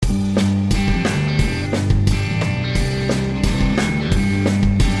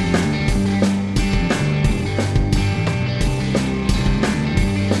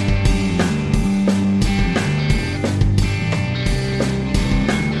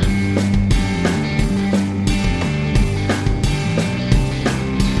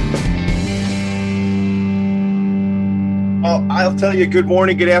I'll tell you good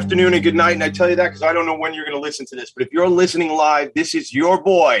morning, good afternoon, and good night. And I tell you that because I don't know when you're going to listen to this. But if you're listening live, this is your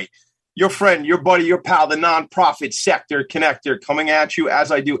boy, your friend, your buddy, your pal, the nonprofit sector connector, coming at you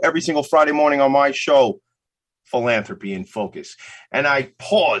as I do every single Friday morning on my show, Philanthropy in Focus. And I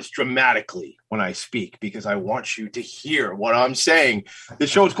pause dramatically when I speak because I want you to hear what I'm saying. The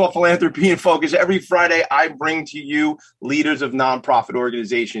show is called Philanthropy in Focus. Every Friday, I bring to you leaders of nonprofit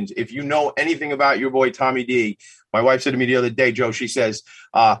organizations. If you know anything about your boy, Tommy D, my wife said to me the other day, Joe, she says,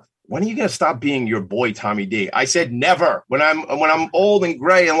 when are you going to stop being your boy, Tommy D? I said, never. When I'm old and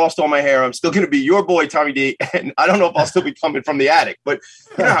gray and lost all my hair, I'm still going to be your boy, Tommy D. And I don't know if I'll still be coming from the attic, but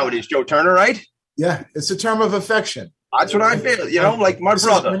you know how it is, Joe Turner, right? Yeah, it's a term of affection. That's what I feel, like my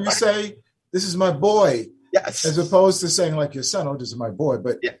brother. When you say, this is my boy, yes, as opposed to saying like your son, oh, this is my boy.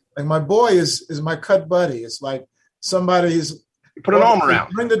 But yeah, like my boy is my cut buddy. It's like somebody's you put an arm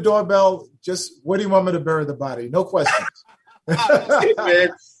around. Ring the doorbell. Just, what do you want me to bury the body? No questions. Man.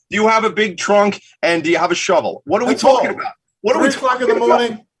 Do you have a big trunk and do you have a shovel? What are we talking about? What are we talking in the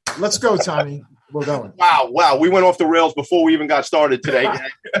morning? Let's go, Tommy. We're going. Wow. We went off the rails before we even got started today.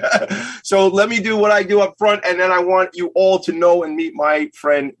 So let me do what I do up front. And then I want you all to know and meet my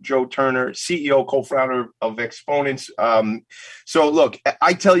friend, Joe Turner, CEO, co-founder of Exponents. So look,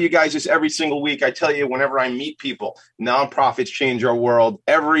 I tell you guys this every single week. I tell you whenever I meet people, nonprofits change our world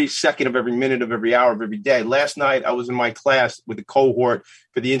every second of every minute of every hour of every day. Last night, I was in my class with a cohort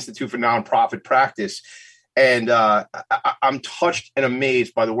for the Institute for Nonprofit Practice. And I'm touched and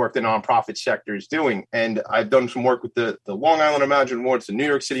amazed by the work the nonprofit sector is doing. And I've done some work with the Long Island Imagine Awards, the New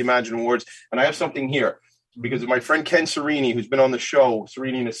York City Imagine Awards. And I have something here because my friend Ken Serini, who's been on the show,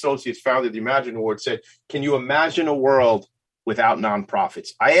 Serini and Associates, founded the Imagine Awards, said, can you imagine a world without nonprofits?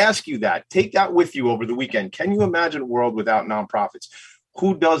 I ask you that. Take that with you over the weekend. Can you imagine a world without nonprofits?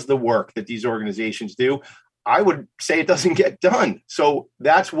 Who does the work that these organizations do? I would say it doesn't get done. So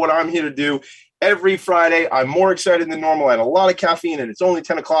that's what I'm here to do. Every Friday, I'm more excited than normal. I had a lot of caffeine, and it's only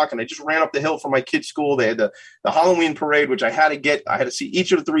 10 o'clock, and I just ran up the hill from my kids' school. They had the Halloween parade, which I had to get. I had to see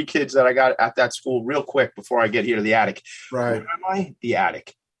each of the 3 kids that I got at that school real quick before I get here to the attic. Right. Where am I? The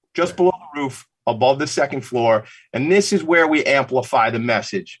attic. Just below the roof, above the second floor. And this is where we amplify the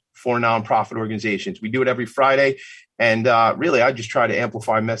message for nonprofit organizations. We do it every Friday. And really, I just try to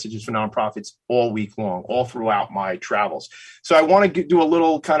amplify messages for nonprofits all week long, all throughout my travels. So I want to do a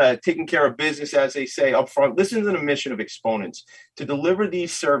little kind of taking care of business, as they say up front. Listen to the mission of Exponents to deliver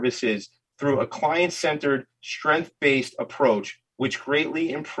these services through a client-centered, strength-based approach, which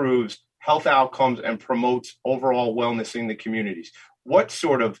greatly improves health outcomes and promotes overall wellness in the communities. What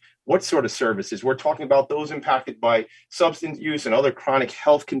sort of services? We're talking about those impacted by substance use and other chronic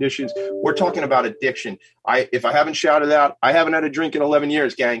health conditions. We're talking about addiction. If I haven't shouted out, I haven't had a drink in 11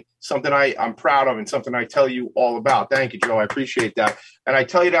 years, gang. Something I'm proud of and something I tell you all about. Thank you, Joe. I appreciate that. And I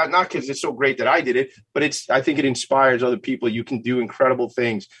tell you that not because it's so great that I did it, but I think it inspires other people. You can do incredible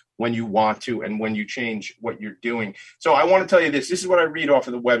things when you want to and when you change what you're doing. So I want to tell you this. This is what I read off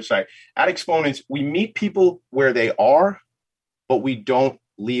of the website. At Exponents, we meet people where they are, but we don't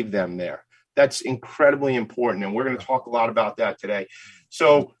leave them there. That's incredibly important. And we're going to talk a lot about that today.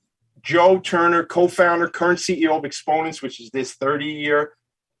 So Joe Turner, co-founder, current CEO of Exponents, which is this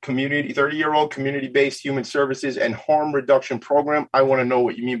 30-year-old community-based human services and harm reduction program. I want to know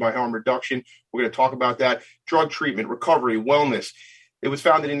what you mean by harm reduction. We're going to talk about that. Drug treatment, recovery, wellness. It was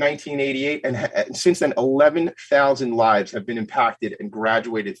founded in 1988, and since then, 11,000 lives have been impacted and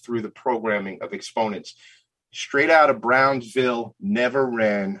graduated through the programming of Exponents. Straight out of Brownsville, never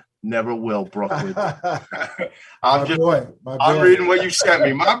ran, never will, Brooklyn. I'm reading what you sent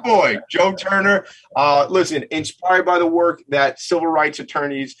me. My boy, Joe Turner. Listen, inspired by the work that civil rights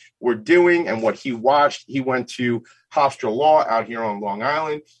attorneys were doing and what he watched, he went to Hofstra Law out here on Long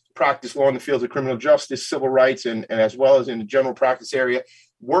Island, practiced law in the fields of criminal justice, civil rights, and as well as in the general practice area,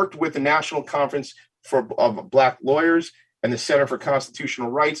 worked with the National Conference of Black Lawyers and the Center for Constitutional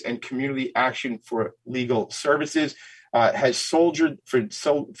Rights and Community Action for Legal Services, has soldiered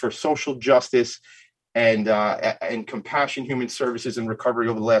for social justice and compassion, human services, and recovery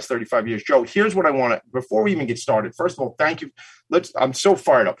over the last 35 years. Joe, here's what I want to, before we even get started, first of all, thank you. I'm so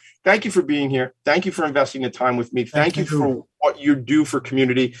fired up. Thank you for being here. Thank you for investing the time with me. Thank you for what you do for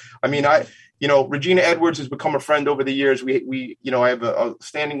community. I mean, Regina Edwards has become a friend over the years. I have a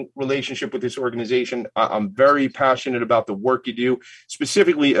standing relationship with this organization. I'm very passionate about the work you do.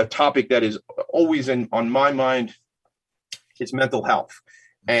 Specifically, a topic that is always on my mind is mental health,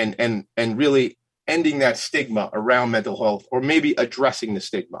 and really ending that stigma around mental health, or maybe addressing the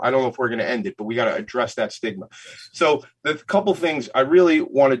stigma. I don't know if we're going to end it, but we got to address that stigma. So the couple things I really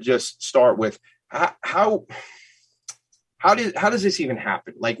want to just start with: how how does this even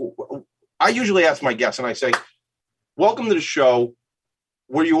happen? Like, I usually ask my guests and I say, welcome to the show.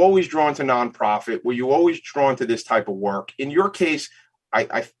 Were you always drawn to nonprofit? Were you always drawn to this type of work? In your case,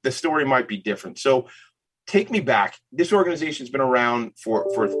 the story might be different. So take me back. This organization's been around for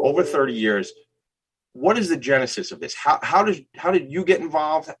over 30 years. What is the genesis of this? How did you get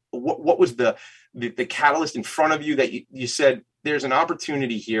involved? What was the catalyst in front of you that you said, there's an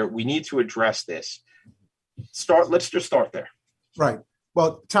opportunity here. We need to address this. Let's just start there. Right.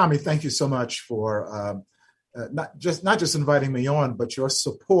 Well, Tommy, thank you so much for not just inviting me on, but your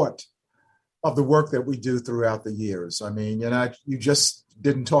support of the work that we do throughout the years. I mean, you just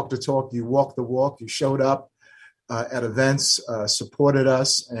didn't talk the talk, you walked the walk, you showed up at events, supported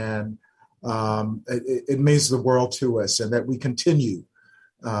us, and it means the world to us, and that we continue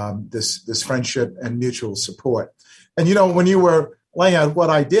this friendship and mutual support. And, when you were laying out what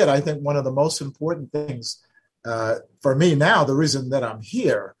I did, I think one of the most important things for me now, the reason that I'm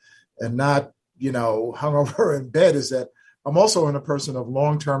here and not, hung over in bed, is that I'm also a person of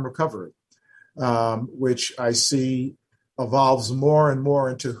long-term recovery, which I see evolves more and more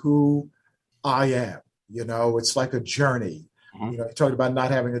into who I am. It's like a journey. Mm-hmm. You talked about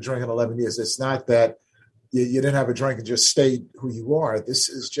not having a drink in 11 years. It's not that you didn't have a drink and just stayed who you are. This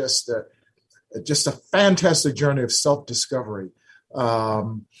is just a fantastic journey of self-discovery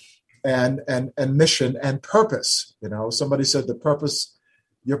and mission and purpose. Somebody said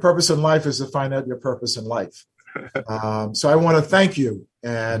your purpose in life is to find out your purpose in life. So I want to thank you,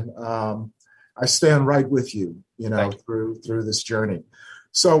 and I stand right with you, through this journey.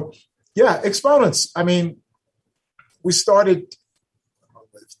 So, yeah, Exponents. I mean, we started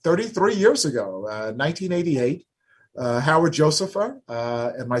 33 years ago, 1988. Howard Josepher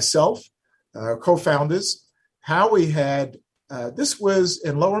and myself, co-founders. Howie had, this was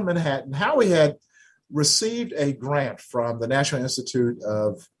in Lower Manhattan. Howie had received a grant from the National Institute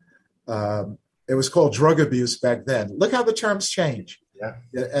of, it was called drug abuse back then. Look how the terms change. Yeah.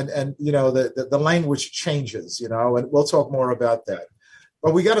 And the language changes, and we'll talk more about that.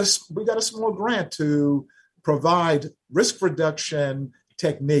 But we got a small grant to provide risk reduction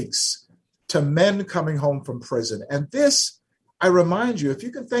techniques to men coming home from prison. And this, I remind you, if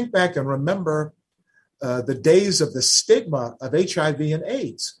you can think back and remember the days of the stigma of HIV and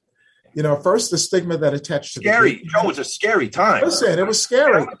AIDS. First the stigma that attached to scary. Joe, it was a scary time. Listen, it was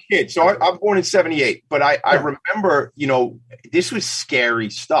scary. I'm a kid, so I'm born in '78, but I remember, this was scary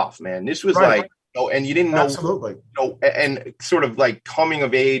stuff, man. This was right. And you didn't know, absolutely, and sort of like coming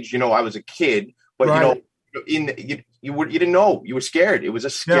of age. I was a kid, but right. You didn't know. You were scared. It was a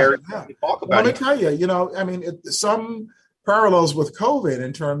scary thing to talk about. Let me tell you, some parallels with COVID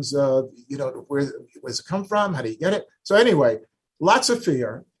in terms of, where's it come from? How do you get it? So anyway, lots of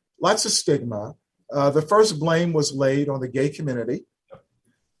fear, lots of stigma. The first blame was laid on the gay community.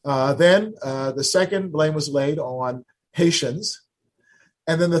 Then the second blame was laid on Haitians.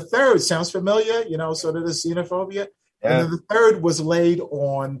 And then the third, sounds familiar, sort of the xenophobia. Yeah. And then the third was laid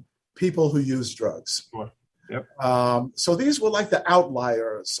on people who use drugs. Sure. Yep. So these were like the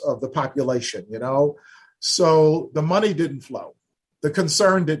outliers of the population, So the money didn't flow. The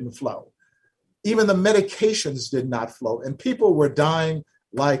concern didn't flow. Even the medications did not flow. And people were dying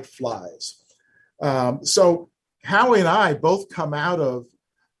like flies. So Howie and I both come out of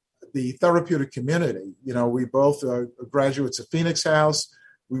the therapeutic community. We both are graduates of Phoenix House.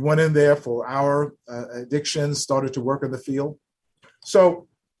 We went in there for our addictions, started to work in the field. So,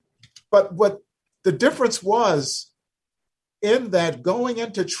 but what the difference was in that going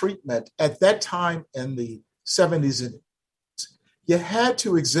into treatment at that time in the 70s, you had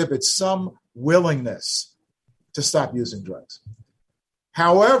to exhibit some willingness to stop using drugs.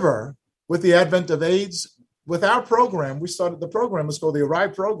 However, with the advent of AIDS, with our program, the program was called the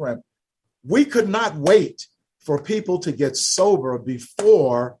Arrive program. We could not wait for people to get sober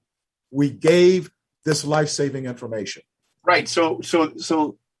before we gave this life-saving information. Right. So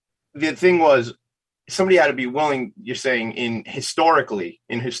the thing was, somebody had to be willing, you're saying, in historic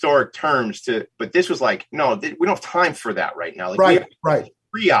terms but this was like, no, we don't have time for that right now. Like, right.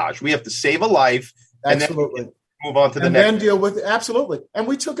 Triage. We have to save a life. Absolutely. And then move on to the and next. And then deal with it. Absolutely. And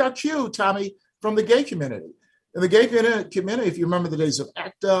we took our cue, Tommy, from the gay community. In the gay community, if you remember the days of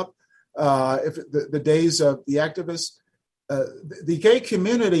ACT UP, if the days of the activists, the gay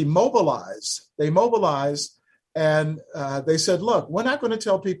community mobilized. They mobilized and they said, look, we're not going to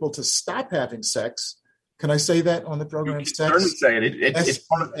tell people to stop having sex. Can I say that on the program? You can certainly say it. It's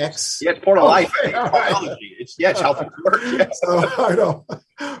part of, it's part of life. It's biology. It's healthy work. Yes. I know.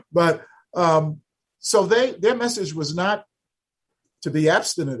 But so their message was not to be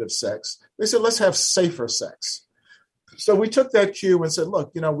abstinent of sex. They said, let's have safer sex. So we took that cue and said,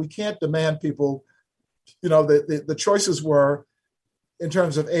 look, we can't demand people, the choices were, in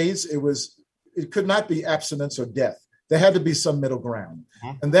terms of AIDS, it could not be abstinence or death. There had to be some middle ground.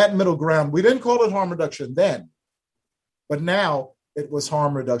 Mm-hmm. And that middle ground, we didn't call it harm reduction then, but now it was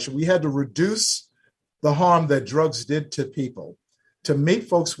harm reduction. We had to reduce the harm that drugs did to people, to meet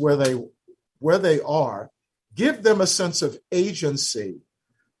folks where they are, give them a sense of agency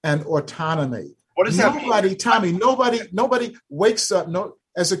and autonomy. What does that mean? Tommy, nobody wakes up. No,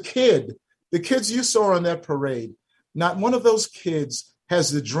 as a kid, the kids you saw on that parade, not one of those kids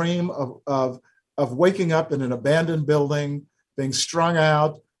has the dream of waking up in an abandoned building, being strung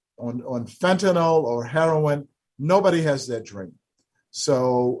out on fentanyl or heroin. Nobody has that dream.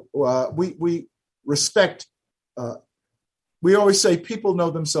 So we respect. We always say people know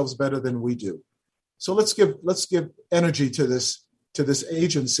themselves better than we do. So let's give energy to this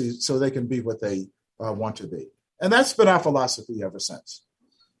agency so they can be what they want to be. And that's been our philosophy ever since.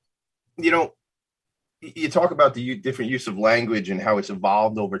 You talk about the different use of language and how it's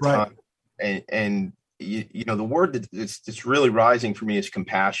evolved over time. Right. And the word that's really rising for me is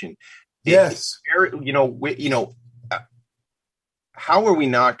compassion. Yes. How are we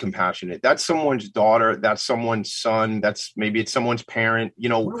not compassionate? That's someone's daughter. That's someone's son. Maybe it's someone's parent.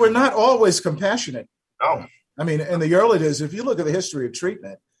 We're not always compassionate. No. I mean, in the early days, if you look at the history of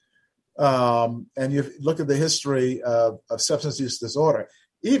treatment, and you look at the history of substance use disorder,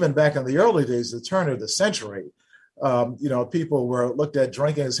 even back in the early days, the turn of the century, people were looked at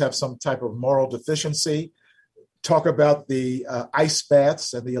drinking as have some type of moral deficiency. Talk about the ice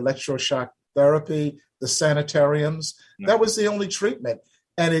baths and the electroshock therapy, the sanitariums. No. That was the only treatment.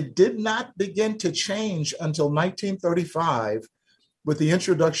 And it did not begin to change until 1935 with the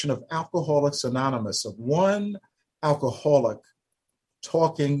introduction of Alcoholics Anonymous, of one alcoholic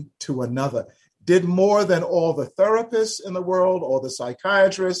talking to another. Did more than all the therapists in the world or the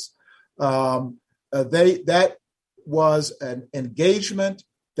psychiatrists. That was an engagement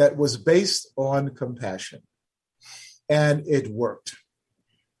that was based on compassion. And it worked.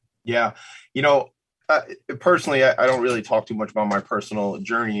 Yeah. Personally, I don't really talk too much about my personal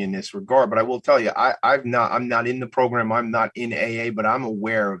journey in this regard, but I will tell you, I'm not in the program. I'm not in AA, but I'm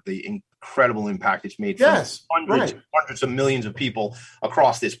aware of the incredible impact it's made for hundreds of millions of people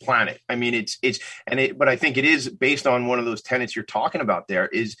across this planet. I mean, but I think it is based on one of those tenets you're talking about there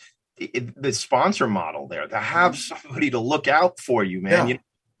is the sponsor model there, to have somebody to look out for you, man. Yeah.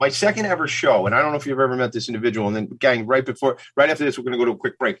 My second ever show, and I don't know if you've ever met this individual, and then gang, right after this, we're going to go to a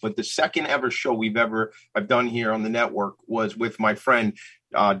quick break. But the second ever show I've done here on the network was with my friend,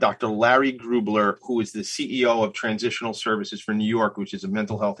 Dr. Larry Grubler, who is the CEO of Transitional Services for New York, which is a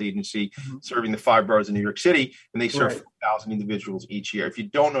mental health agency serving the 5 boroughs in New York City. And they serve 4,000 individuals each year. If you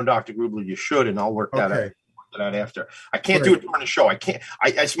don't know Dr. Grubler, you should, and I'll work that out. After. I can't do it during the show.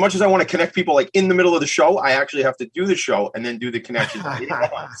 As much as I want to connect people like in the middle of the show, I actually have to do the show and then do the connection. But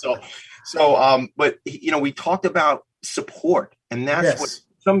we talked about support, and that's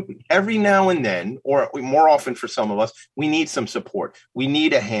what every now and then, or more often for some of us, we need some support. We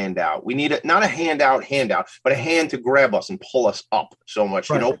need a handout. We need not a handout, but a hand to grab us and pull us up so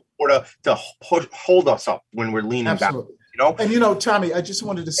much, or to hold us up when we're leaning back. And Tommy, I just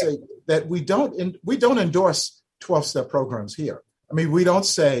wanted to say that we don't endorse 12-step programs here. I mean, we don't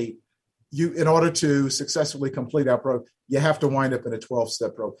say in order to successfully complete our program, you have to wind up in a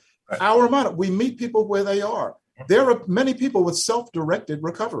 12-step program. Right. Our model, we meet people where they are. There are many people with self-directed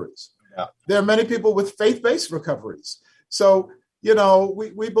recoveries. Yeah. There are many people with faith-based recoveries. So,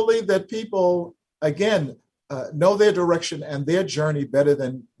 we believe that people, again, know their direction and their journey better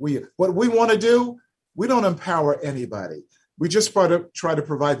than we. What we want to do, we don't empower anybody. We just try to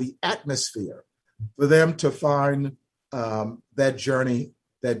provide the atmosphere for them to find that journey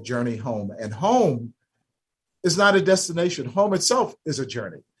home. And home is not a destination. Home itself is a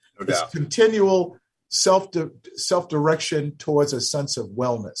journey. No doubt. It's continual self-direction towards a sense of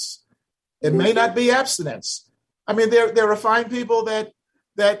wellness. It may not be abstinence. I mean, there are fine people that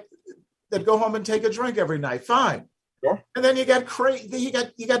go home and take a drink every night. Fine. Sure. And then you got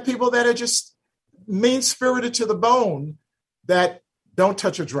people that are just mean-spirited to the bone that don't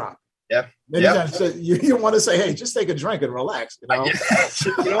touch a drop. Yeah. You want to say, hey, just take a drink and relax. The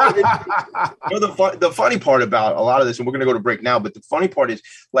funny part about a lot of this, and we're going to go to break now, but the funny part is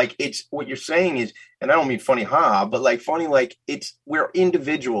it's what you're saying is, and I don't mean funny, but funny, we're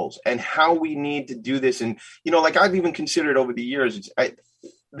individuals and how we need to do this. And, I've even considered over the years,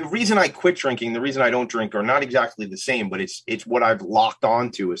 the reason I quit drinking, the reason I don't drink are not exactly the same, but it's what I've locked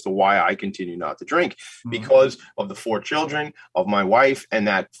onto as to why I continue not to drink, because of the 4 children, of my wife, and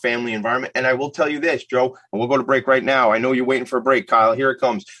that family environment. And I will tell you this, Joe, and we'll go to break right now. I know you're waiting for a break, Kyle. Here it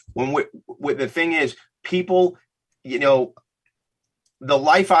comes. The thing is, people, the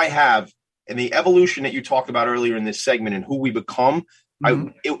life I have and the evolution that you talked about earlier in this segment and who we become,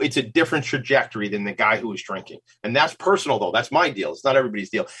 it's a different trajectory than the guy who was drinking. And that's personal, though. That's my deal. It's not everybody's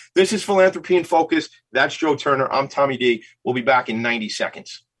deal. This is Philanthropy in Focus. That's Joe Turner. I'm Tommy D. We'll be back in 90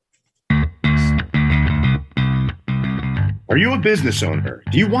 seconds. Are you a business owner?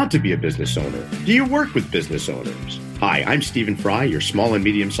 Do you want to be a business owner? Do you work with business owners? Hi, I'm Stephen Fry, your small and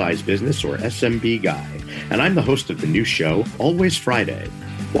medium-sized business, or SMB guy, and I'm the host of the new show, Always Friday.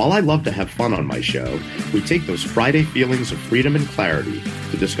 While I love to have fun on my show, we take those Friday feelings of freedom and clarity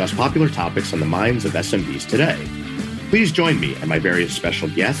to discuss popular topics on the minds of SMBs today. Please join me and my various special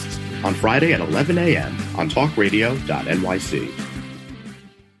guests on Friday at 11 a.m. on talkradio.nyc.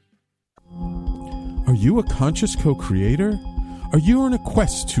 Are you a conscious co-creator? Are you on a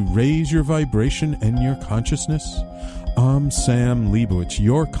quest to raise your vibration and your consciousness? I'm Sam Leibowitz,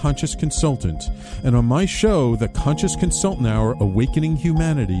 your conscious consultant, and on my show, The Conscious Consultant Hour, Awakening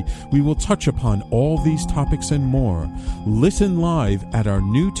Humanity, we will touch upon all these topics and more. Listen live at our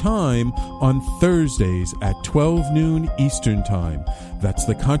new time on Thursdays at 12 noon Eastern Time. That's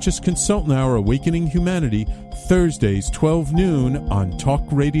The Conscious Consultant Hour, Awakening Humanity, Thursdays, 12 noon on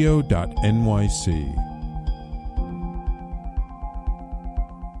talkradio.nyc.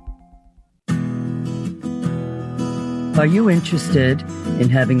 Are you interested in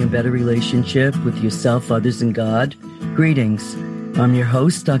having a better relationship with yourself, others, and God? Greetings. I'm your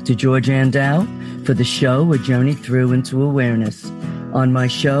host, Dr. George Andow, for the show A Journey Through into Awareness. On my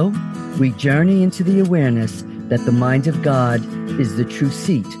show, we journey into the awareness that the mind of God is the true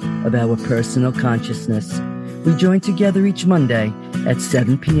seat of our personal consciousness. We join together each Monday at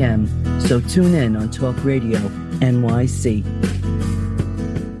 7 p.m., so tune in on Talk Radio NYC.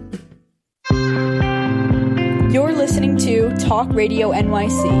 You're listening to Talk Radio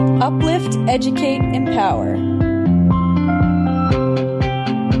NYC. Uplift, educate, empower.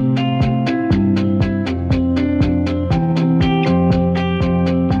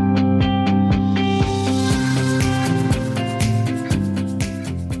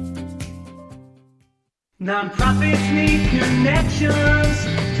 Nonprofits need connections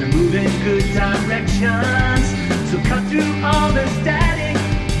to move in good directions. So cut through all the static.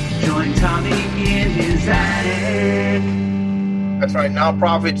 Join Tommy in his attic. That's right.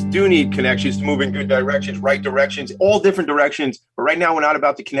 Nonprofits do need connections to move in good directions, right directions, all different directions. But right now, we're not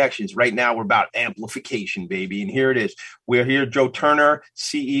about the connections. Right now, we're about amplification, baby. And here it is. We're here, Joe Turner,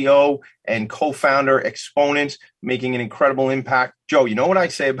 CEO and co-founder, Exponents, making an incredible impact. Joe, you know what I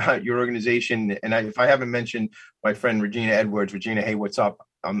say about your organization? And if I haven't mentioned my friend Regina Edwards, Regina, hey, what's up?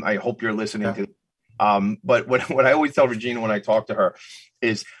 I hope you're listening to. But what I always tell Regina when I talk to her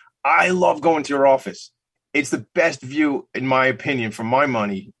is, I love going to your office. It's the best view, in my opinion, for my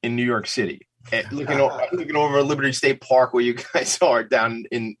money in New York City. Looking over Liberty State Park, where you guys are down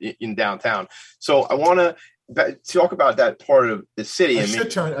in downtown. So I want to talk about that part of the city. I should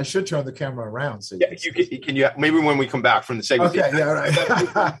turn the camera around. So yeah, can you maybe when we come back from the segment? Okay, yeah, right.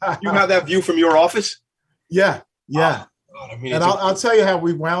 You have that view from your office? Yeah. God, and I'll tell you how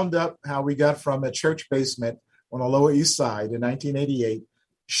we got from a church basement on the Lower East Side in 1988.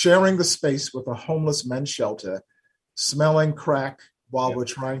 Sharing the space with a homeless men's shelter, smelling crack while we're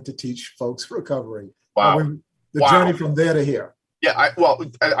trying to teach folks recovery. Wow. Journey from there to here. Yeah, I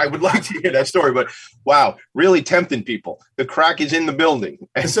would like to hear that story, but wow, really tempting people. The crack is in the building.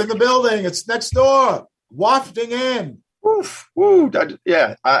 It's in the building. It's next door, wafting in. Woo.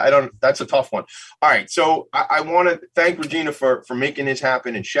 I don't. That's a tough one. All right, so I want to thank Regina for making this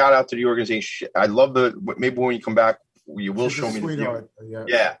happen, and shout out to the organization. I love maybe when you come back, you will show me the view.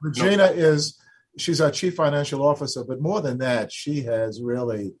 Yeah. Regina she's our chief financial officer, but more than that, she has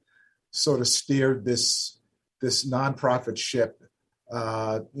really sort of steered this nonprofit ship,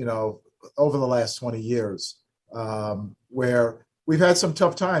 over the last 20 years, where we've had some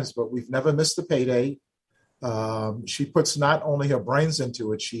tough times, but we've never missed the payday. She puts not only her brains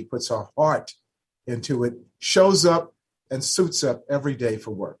into it, she puts her heart into it, shows up and suits up every day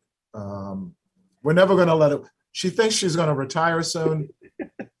for work. We're never going to let it. She thinks she's going to retire soon.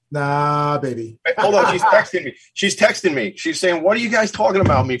 Nah, baby. Hold on. She's texting me. She's saying, what are you guys talking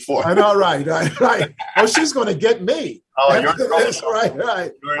about me for? I know, right. Oh, she's going to get me. Oh, you're in trouble.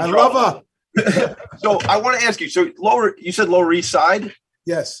 Right. I love her. So I want to ask you, you said Lower East Side?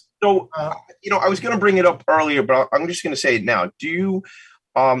 Yes. So, I was going to bring it up earlier, but I'm just going to say it now. Do you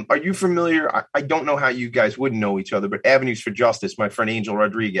Are you familiar? I don't know how you guys wouldn't know each other, but Avenues for Justice, my friend Angel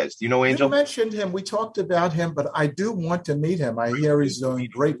Rodriguez. Do you know Angel? You mentioned him. We talked about him, but I do want to meet him. I hear he's doing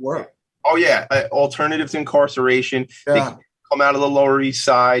great work. Oh, yeah. Alternative to incarceration. Yeah. They come out of the Lower East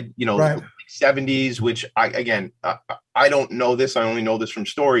Side, Right. 70s, which I don't know this. I only know this from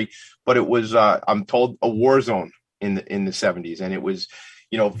story, but it was, I'm told, a war zone in the 70s. And it was,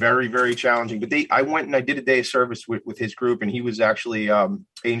 very, very challenging. But I went and I did a day of service with his group, and he was actually,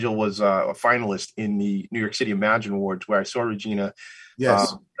 Angel was a finalist in the New York City Imagine Awards, where I saw Regina the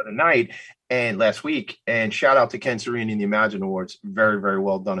other night and last week. And shout out to Ken Serini and the Imagine Awards. Very, very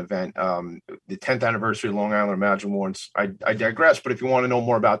well done event. The 10th anniversary of Long Island Imagine Awards. I digress, but if you want to know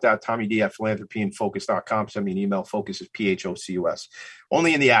more about that, Tommy D at philanthropyandfocus.com. Send me an email. Focus is PHOCUS.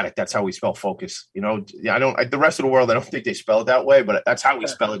 Only in the attic. That's how we spell focus. The rest of the world, I don't think they spell it that way, but that's how we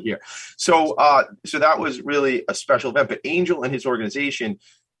spell it here. So that was really a special event. But Angel and his organization,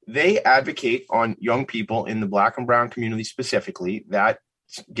 they advocate on young people in the Black and brown community specifically that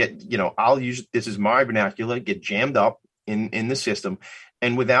get, I'll use, this is my vernacular, get jammed up in the system.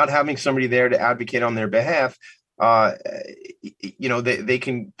 And without having somebody there to advocate on their behalf,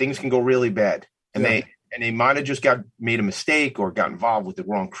 things can go really bad. And they might have just made a mistake or got involved with the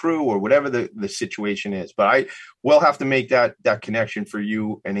wrong crew or whatever the situation is. But I will have to make that connection for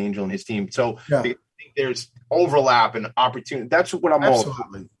you and Angel and his team. So I think there's overlap and opportunity. That's what I'm all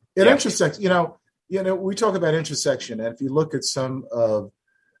about. It intersects, we talk about intersection. And if you look at some of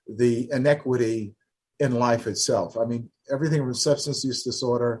the inequity in life itself, I mean, everything from substance use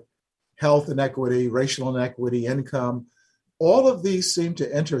disorder, health inequity, racial inequity, income, all of these seem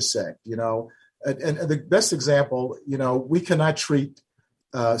to intersect, And the best example, we cannot treat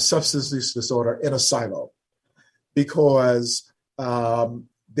substance use disorder in a silo because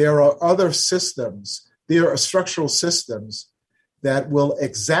there are other systems, there are structural systems that will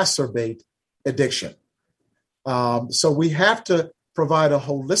exacerbate addiction. So we have to provide a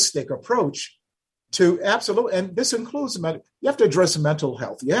holistic approach to absolute, and this includes, you have to address mental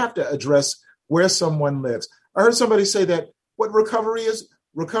health. You have to address where someone lives. I heard somebody say that what recovery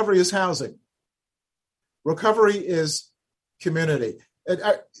is housing. Recovery is community.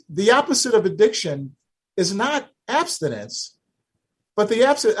 The opposite of addiction is not abstinence, but the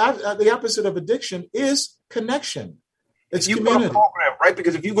opposite of addiction is connection. It's community. Go to program, right?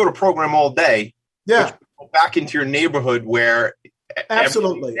 Because if you go to program all day, go back into your neighborhood where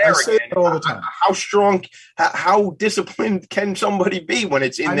absolutely, I say it all the time. How strong, how disciplined can somebody be when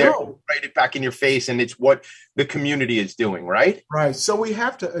it's in there, right it back in your face, and it's what the community is doing, right? Right. So we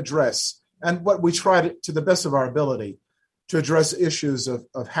have to address, and what we try to the best of our ability, to address issues of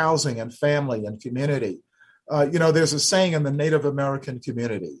housing and family and community. There's a saying in the Native American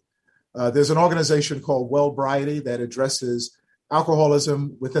community. There's an organization called Wellbriety that addresses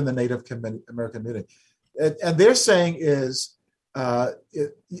alcoholism within the Native American community. And their saying is,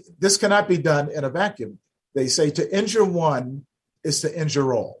 this cannot be done in a vacuum. They say to injure one is to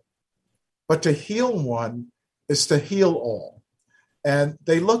injure all, but to heal one is to heal all. And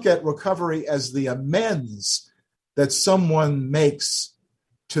they look at recovery as the amends that someone makes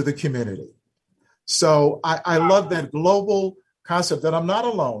to the community. So I love that global concept that I'm not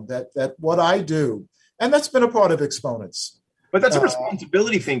alone, that what I do, and that's been a part of Exponents. But that's a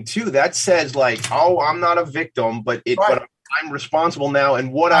responsibility thing too. That says I'm not a victim, but I'm responsible now,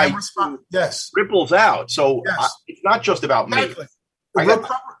 and what ripples out. So it's not just about me.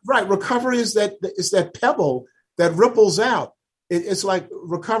 Recovery is that pebble that ripples out. It's like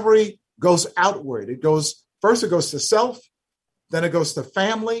recovery goes outward. It goes to self, then it goes to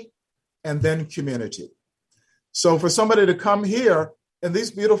family, and then community. So for somebody to come here in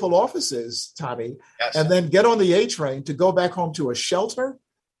these beautiful offices, Tommy, and then get on the A train to go back home to a shelter,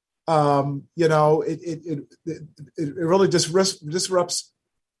 it really disrupts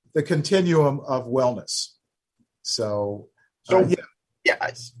the continuum of wellness. So so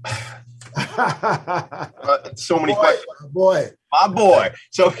many questions. My boy.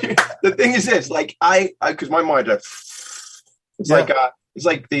 So the thing is this, because my mind, it's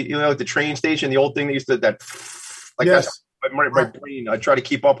like the train station, the old thing they used to that's my brain. I try to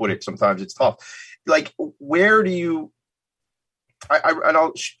keep up with it. Sometimes it's tough. Where do you?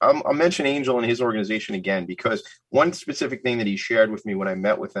 I'll mention Angel and his organization again, because one specific thing that he shared with me when I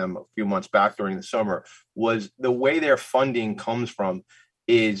met with them a few months back during the summer was the way their funding comes from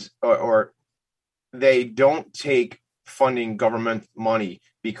is, or they don't take funding government money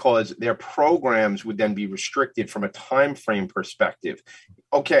because their programs would then be restricted from a time frame perspective.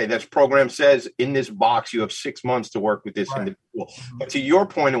 Okay, this program says in this box you have 6 months to work with this individual. But to your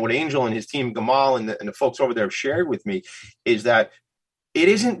point, and what Angel and his team, Gamal and the folks over there have shared with me, is that it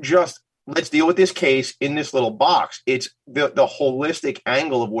isn't just let's deal with this case in this little box. It's the holistic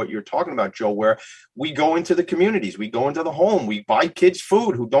angle of what you're talking about, Joe, where we go into the communities, we go into the home, we buy kids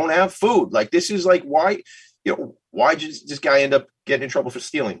food who don't have food. Like, this is like, why does this guy end up getting in trouble for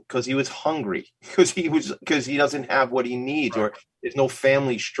stealing? Because he was hungry, because he doesn't have what he needs, or there's no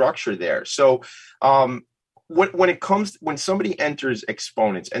family structure there. So when somebody enters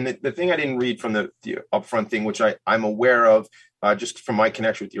Exponents, and the thing I didn't read from the upfront thing, which I'm aware of just from my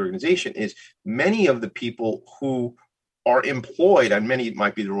connection with the organization, is many of the people who are employed, and many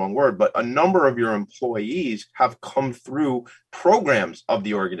might be the wrong word, but a number of your employees have come through programs of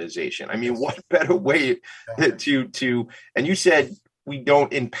the organization. I mean, what better way to and you said we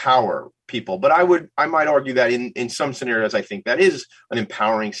don't empower people, but I might argue that in some scenarios, I think that is an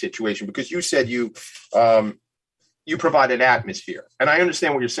empowering situation, because you said you provide an atmosphere, and I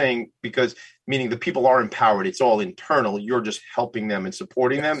understand what you're saying, because meaning the people are empowered. It's all internal. You're just helping them and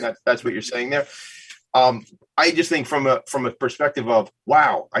supporting them. That's what you're saying there. I just think from a perspective of,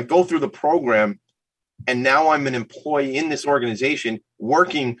 wow, I go through the program and now I'm an employee in this organization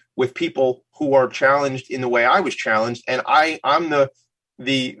working with people who are challenged in the way I was challenged. And I'm the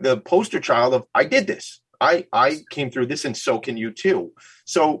poster child of, I did this. I came through this, and so can you too.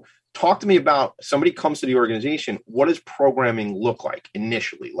 So talk to me about, somebody comes to the organization. What does programming look like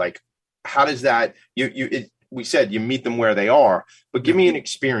initially? Like, how does that, we said you meet them where they are, but give me an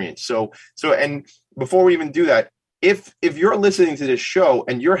experience. So, and before we even do that, if you're listening to this show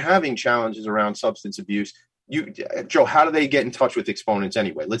and you're having challenges around substance abuse, Joe, how do they get in touch with Exponents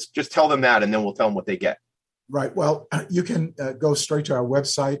anyway? Let's just tell them that, and then we'll tell them what they get. Right. Well, you can go straight to our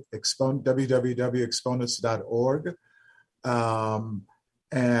website, www.exponents.org,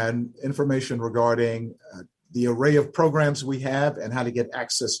 and information regarding the array of programs we have and how to get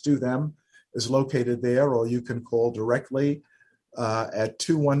access to them is located there, or you can call directly at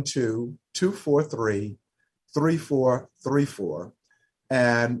 212-243-3434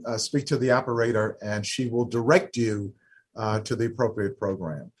 and speak to the operator, and she will direct you to the appropriate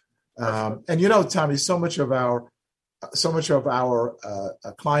program. And Tommy, so much of our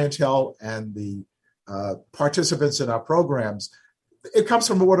clientele and the participants in our programs, it comes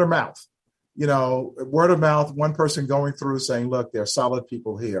from word of mouth. Word of mouth, one person going through saying, look, there are solid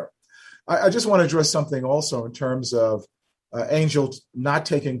people here. I just want to address something also in terms of Angel not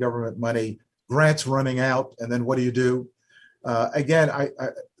taking government money, grants running out, and then what do you do? Again, I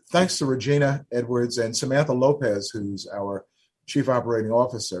thanks to Regina Edwards and Samantha Lopez, who's our Chief Operating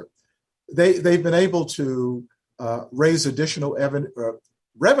Officer, they've been able to raise additional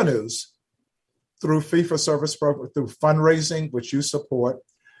revenues through fee-for-service program, through fundraising, which you support,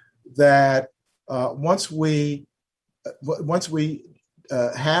 that once we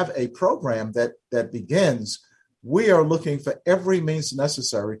have a program that begins, we are looking for every means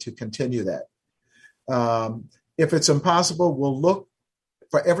necessary to continue that. If it's impossible, we'll look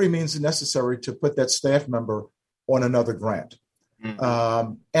for every means necessary to put that staff member on another grant.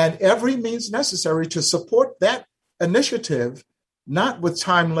 Mm-hmm. And every means necessary to support that initiative, not with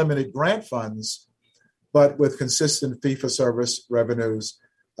time-limited grant funds, but with consistent fee-for-service revenues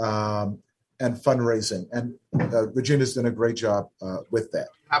and fundraising. And Regina's done a great job with that.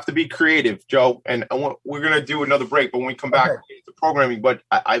 Have to be creative, Joe. And we're going to do another break, but when we come back to programming, but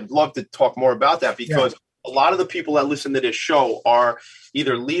I'd love to talk more about that, because a lot of the people that listen to this show are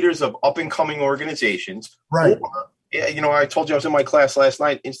either leaders of up-and-coming organizations, right? Or, I told you I was in my class last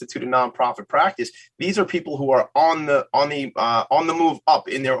night, Institute of Nonprofit Practice. These are people who are on the move up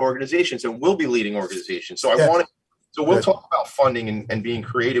in their organizations and will be leading organizations. So we'll talk about funding and being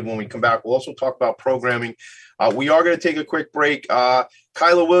creative when we come back. We'll also talk about programming. We are going to take a quick break.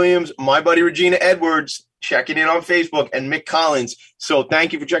 Kyla Williams, my buddy Regina Edwards, checking in on Facebook, and Mick Collins. So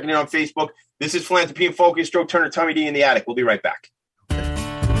thank you for checking in on Facebook. This is Philanthropy in Focus. Joe Turner, Tommy D in the Attic. We'll be right back.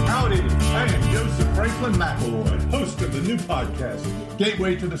 Howdy, I am Joseph Franklin McElroy, host of the new podcast,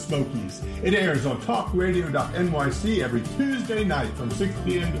 Gateway to the Smokies. It airs on talkradio.nyc every Tuesday night from 6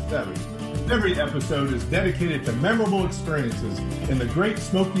 p.m. to 7. Every episode is dedicated to memorable experiences in the Great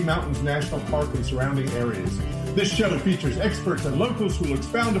Smoky Mountains National Park and surrounding areas. This show features experts and locals who will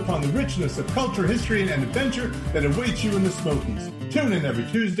expound upon the richness of culture, history, and adventure that awaits you in the Smokies. Tune in every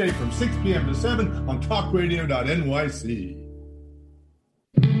Tuesday from 6 p.m. to 7 on talkradio.nyc.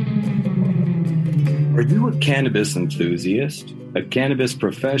 Are you a cannabis enthusiast, a cannabis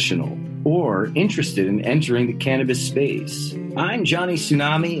professional, or interested in entering the cannabis space? I'm Johnny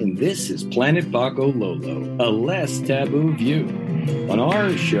Tsunami, and this is Planet Baco Lolo, a less taboo view. On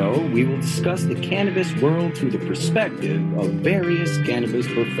our show, we will discuss the cannabis world through the perspective of various cannabis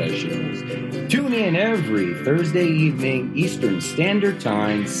professionals. Tune in every Thursday evening, Eastern Standard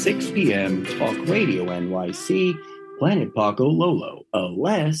Time, 6 p.m., Talk Radio NYC, Planet Paco Lolo, a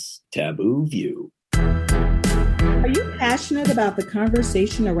less taboo view. Are you passionate about the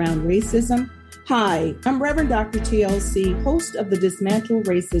conversation around racism? Hi, I'm Reverend Dr. TLC, host of the Dismantle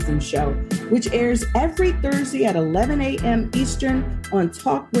Racism Show, which airs every Thursday at 11 a.m. Eastern on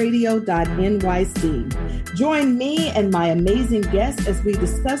talkradio.nyc. Join me and my amazing guests as we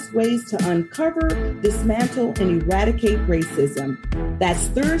discuss ways to uncover, dismantle, and eradicate racism. That's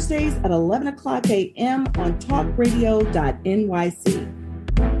Thursdays at 11 o'clock a.m. on talkradio.nyc.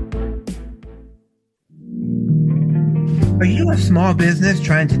 Are you a small business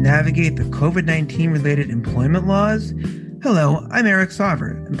trying to navigate the COVID-19 related employment laws? Hello, I'm Eric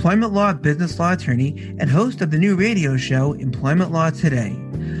Sauver, employment law, business law attorney, and host of the new radio show, Employment Law Today.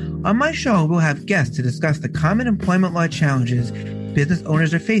 On my show, we'll have guests to discuss the common employment law challenges business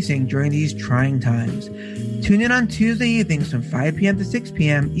owners are facing during these trying times. Tune in on Tuesday evenings from 5 p.m. to 6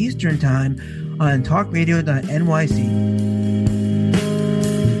 p.m. Eastern Time on talkradio.nyc.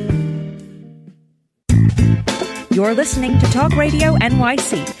 You're listening to Talk Radio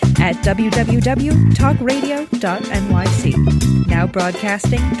NYC at www.talkradio.nyc. Now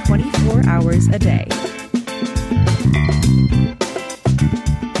broadcasting 24 hours a day.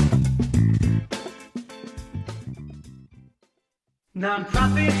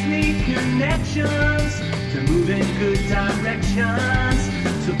 Nonprofits need connections to move in good directions.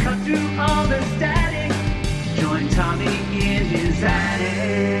 So cut through all the static. Join Tommy in his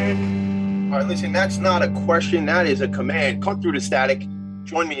attic. All right, listen, that's not a question. That is a command. Cut through the static.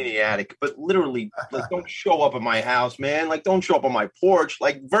 Join me in the attic. But literally, like, don't show up at my house, man. Like, don't show up on my porch.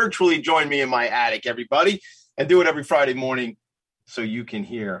 Like, virtually join me in my attic, everybody. And do it every Friday morning so you can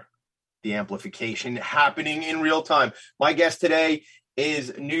hear the amplification happening in real time. My guest today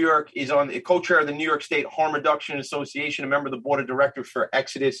is on the co-chair of the New York State Harm Reduction Association, a member of the board of directors for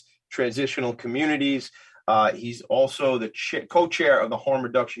Exodus Transitional Communities. He's also the co-chair of the Harm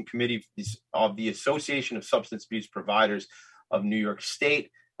Reduction Committee of the Association of Substance Abuse Providers of New York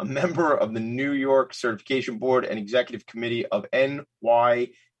State, a member of the New York Certification Board and Executive Committee of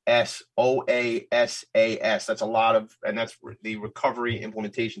NYSOASAS. That's a lot of, and that's the recovery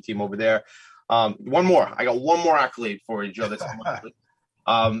implementation team over there. One more. I got one more accolade for you, Joe. That's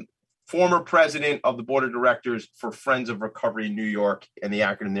former president of the board of directors for Friends of Recovery in New York, and the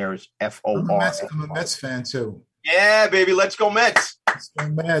acronym there is FOR. I'm a Mets fan too. Yeah, baby, let's go Mets. Let's go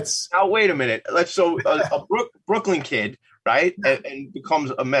Mets. Now wait a minute. A Brooklyn kid, right, and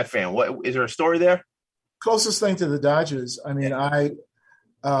becomes a Met fan. What is there a story there? Closest thing to the Dodgers. I mean, I'm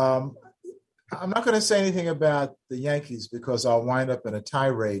not going to say anything about the Yankees because I'll wind up in a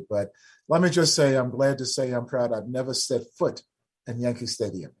tirade. But let me just say, I'm glad to say I'm proud. I've never set foot in Yankee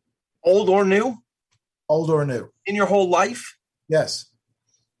Stadium. Old or new? Old or new. In your whole life? Yes.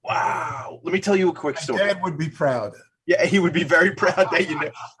 Wow. Let me tell you a quick story. My dad would be proud. Yeah, he would be very proud that you know.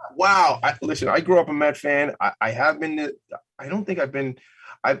 Wow. Listen, I grew up a Met fan. I have been. I don't think I've been.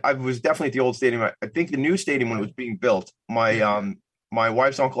 I was definitely at the old stadium. I think the new stadium when it was being built, my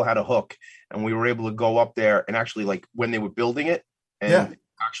wife's uncle had a hook, and we were able to go up there and actually, like, when they were building it and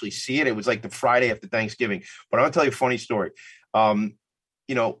actually see it. It was like the Friday after Thanksgiving. But I'm gonna tell you a funny story.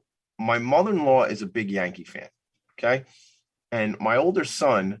 My mother-in-law is a big Yankee fan. Okay. And my older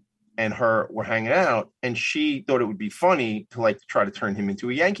son and her were hanging out, and she thought it would be funny to like try to turn him into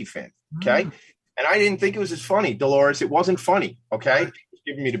a Yankee fan. Okay. And I didn't think it was as funny, Dolores. It wasn't funny. Okay. She was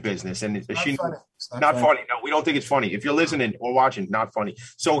giving me the business, and she not funny. No, we don't think it's funny. If you're listening or watching, not funny.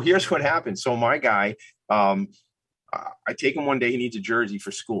 So here's what happened. So my guy, I take him one day. He needs a jersey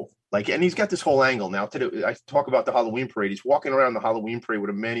for school. And he's got this whole angle now. I talk about the Halloween parade. He's walking around the Halloween parade with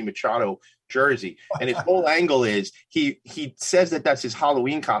a Manny Machado jersey, and his whole angle is he says that that's his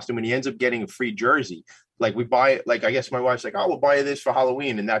Halloween costume, and he ends up getting a free jersey. Like we buy it. Like I guess my wife's like, "Oh, we'll buy you this for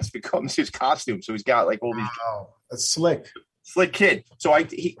Halloween," and that's becomes his costume. So he's got like all these. Wow, that's slick kid. So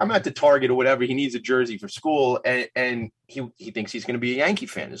I'm at the Target or whatever. He needs a jersey for school, and he thinks he's going to be a Yankee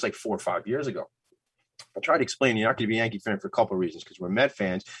fan. It's like 4 or 5 years ago. I tried to explain you're not going to be a Yankee fan for a couple of reasons because we're Met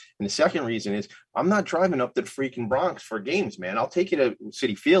fans. And the second reason is I'm not driving up to the freaking Bronx for games, man. I'll take you to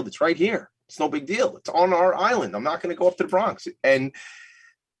Citi Field. It's right here. It's no big deal. It's on our island. I'm not going to go up to the Bronx. And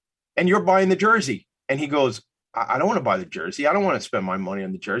you're buying the jersey. And he goes, I don't want to buy the jersey. I don't want to spend my money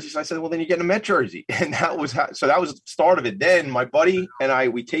on the jersey. So I said, well, then you're getting a Met jersey. And that was the start of it. Then my buddy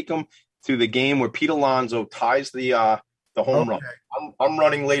and we take him to the game where Pete Alonso ties the home run. I'm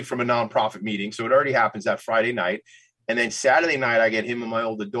running late from a nonprofit meeting, so it already happens that Friday night. And then Saturday night, I get him and my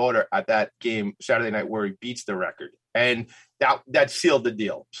older daughter at that game Saturday night where he beats the record. And that sealed the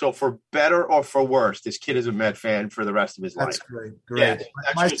deal. So for better or for worse, this kid is a Met fan for the rest of his life. That's great. Yeah,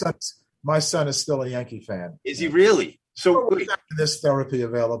 my son is still a Yankee fan. Is he really? So there's therapy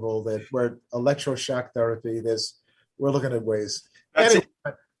available where electroshock therapy. We're looking at ways. Anyway,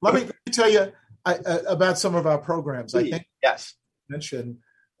 let me tell you about some of our programs. Please. I think mentioned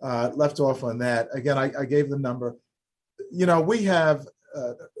left off on that. Again, I gave the number. We have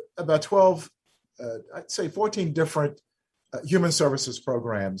about 12, I'd say 14 different human services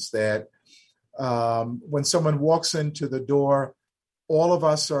programs that when someone walks into the door, all of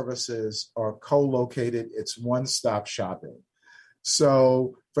our services are co-located. It's one-stop shopping.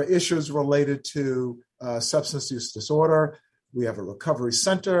 So for issues related to substance use disorder, we have a recovery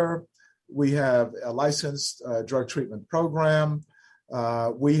center. We have a licensed drug treatment program.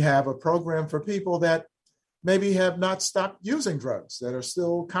 We have a program for people that maybe have not stopped using drugs, that are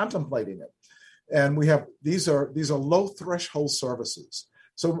still contemplating it. And we have these are low threshold services.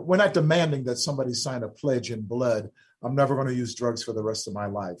 So we're not demanding that somebody sign a pledge in blood, I'm never going to use drugs for the rest of my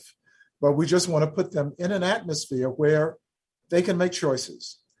life. But we just want to put them in an atmosphere where they can make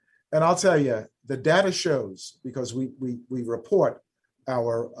choices. And I'll tell you, the data shows, because we report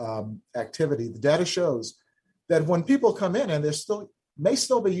our activity, the data shows that when people come in and may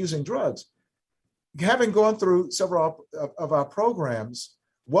still be using drugs, having gone through several of our programs,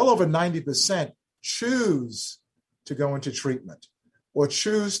 well over 90% choose to go into treatment or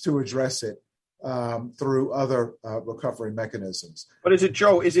choose to address it through other recovery mechanisms. But is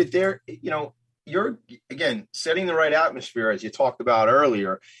it there, you're, again, setting the right atmosphere, as you talked about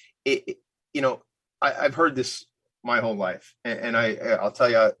earlier. I've heard this my whole life. And I'll tell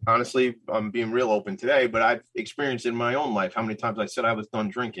you, honestly, I'm being real open today, but I've experienced in my own life how many times I said I was done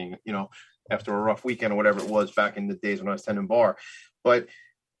drinking, after a rough weekend or whatever it was back in the days when I was tending bar. But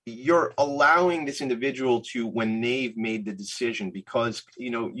you're allowing this individual to, when they've made the decision, because,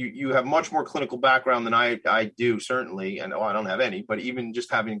 you have much more clinical background than I do, certainly. And I don't have any, but even just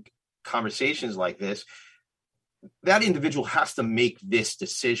having conversations like this, that individual has to make this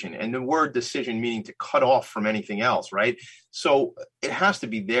decision, and the word decision meaning to cut off from anything else, right? So it has to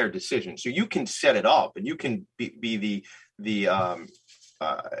be their decision. So you can set it up, and you can be the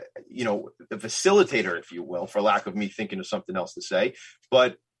facilitator, if you will, for lack of me thinking of something else to say,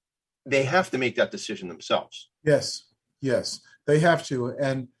 but they have to make that decision themselves. Yes, they have to.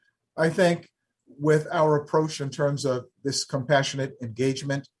 And I think with our approach in terms of this compassionate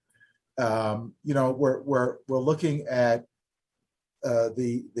engagement, we're looking at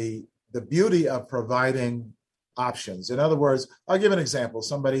the beauty of providing options. In other words, I'll give an example.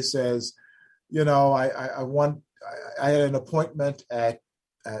 Somebody says, I had an appointment at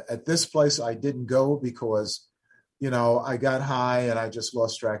this place. I didn't go because, I got high and I just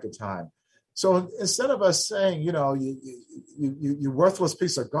lost track of time. So instead of us saying, you worthless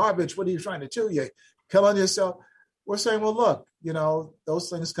piece of garbage, what are you trying to do? You're killing yourself. We're saying, well, look,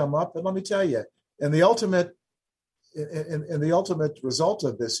 those things come up, and let me tell you, and the ultimate result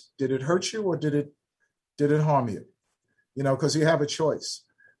of this, did it hurt you or did it harm you? Because you have a choice.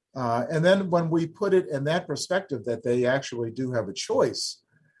 And then when we put it in that perspective, that they actually do have a choice,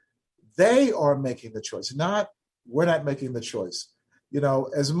 they are making the choice. We're not making the choice.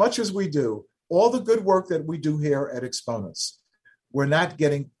 As much as we do, all the good work that we do here at Exponents, we cannot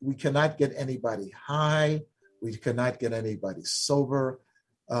get anybody high. We cannot get anybody sober,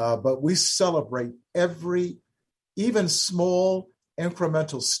 but we celebrate even small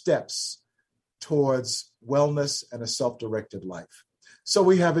incremental steps towards wellness and a self-directed life. So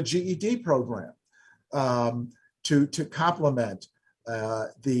we have a GED program to complement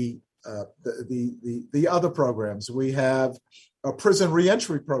the other programs. We have a prison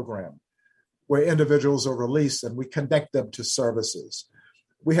reentry program where individuals are released and we connect them to services.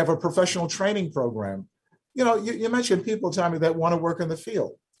 We have a professional training program. You mentioned people, Tommy, that want to work in the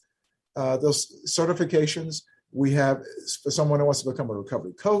field. Those certifications, we have for someone who wants to become a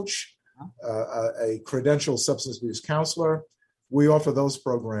recovery coach, a credentialed substance abuse counselor. We offer those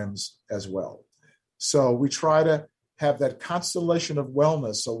programs as well. So we try to have that constellation of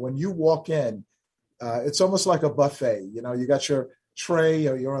wellness. So when you walk in, it's almost like a buffet. You got your tray,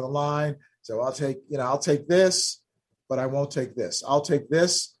 or you're on the line. So I'll take this, but I won't take this. I'll take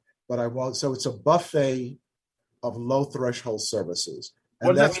this, but I won't. So it's a buffet of low threshold services.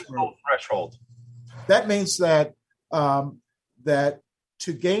 What does that mean, low threshold? That means that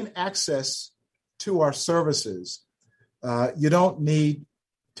to gain access to our services, you don't need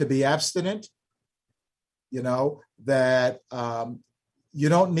to be abstinent. That you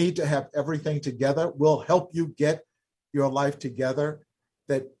don't need to have everything together. We'll help you get your life together,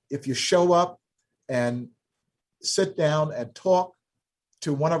 that if you show up and sit down and talk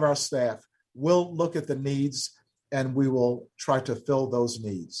to one of our staff, we'll look at the needs and we will try to fill those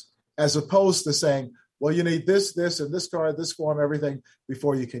needs, as opposed to saying, well, you need this, and this card, this form, everything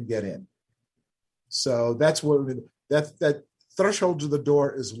before you can get in. So that's what that threshold to the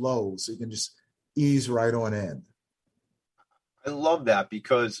door is low, so you can just ease right on in. I love that,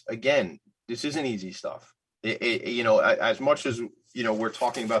 because again, this isn't easy stuff. As much as we're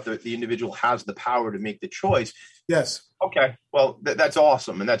talking about the individual has the power to make the choice. Yes. Okay. Well, that's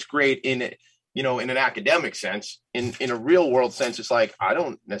awesome, and that's great in an academic sense. In a real world sense, it's like, I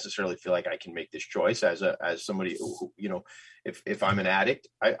don't necessarily feel like I can make this choice as somebody who, if I'm an addict,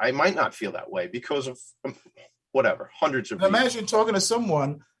 I might not feel that way because of whatever, hundreds of. Imagine talking to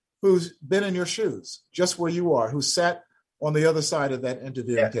someone who's been in your shoes, just where you are, who sat on the other side of that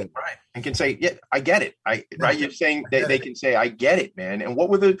interview. Yeah, right. And can say, yeah, I get it. Right. You're saying they can say, I get it, man. And what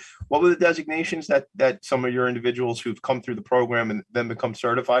were the designations that some of your individuals who've come through the program and then become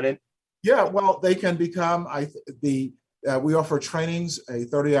certified in? Yeah, well, they can become, we offer trainings, a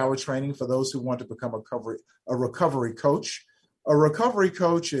 30-hour training for those who want to become a recovery coach. A recovery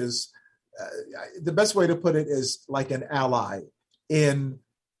coach is, the best way to put it is like an ally in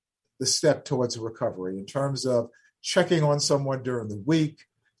the step towards recovery, in terms of checking on someone during the week.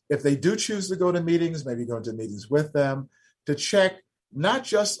 If they do choose to go to meetings, maybe going to meetings with them to check not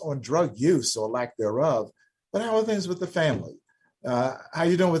just on drug use or lack thereof, but how are things with the family? How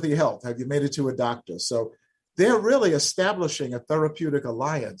you doing with your health? Have you made it to a doctor? So they're really establishing a therapeutic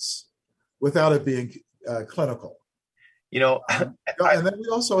alliance without it being clinical. And then we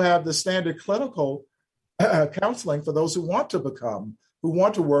also have the standard clinical counseling for those who want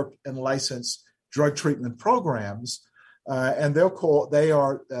to work in licensed drug treatment programs, and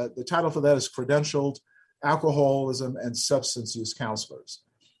the title for that is Credentialed Alcoholism and Substance Use Counselors.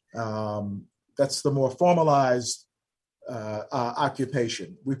 That's the more formalized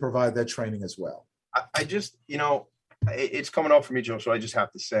occupation. We provide that training as well. I just, it's coming up for me, Joe, so I just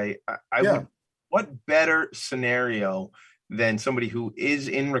have to say, what better scenario than somebody who is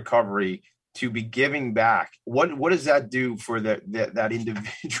in recovery to be giving back? What does that do for that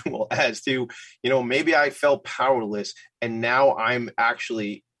individual as to, maybe I felt powerless and now I'm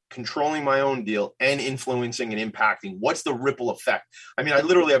actually controlling my own deal and influencing and impacting? What's the ripple effect? I mean, I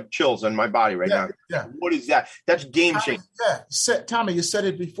literally have chills on my body right now. Yeah. What is that? That's game changing. Tommy, you said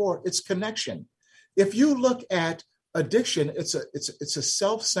it before. It's connection. If you look at addiction, it's a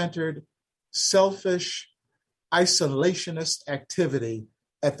self-centered, selfish, isolationist activity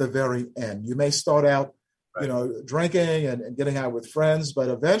at the very end. You may start out, drinking and getting out with friends, but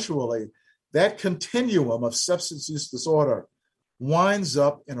eventually that continuum of substance use disorder winds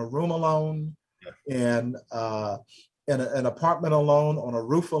up in a room alone, in an apartment alone, on a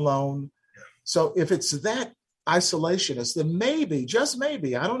roof alone. So if it's that isolationist, then maybe, just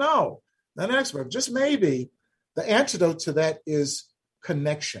maybe, I don't know, not an expert, just maybe, the antidote to that is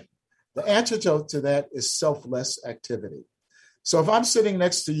connection. The antidote to that is selfless activity. So if I'm sitting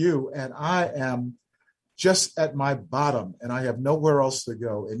next to you and I am just at my bottom and I have nowhere else to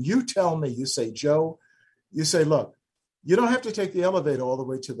go, and you tell me, you say, Joe, look, you don't have to take the elevator all the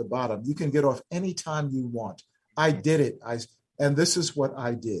way to the bottom. You can get off anytime you want. I did it. And this is what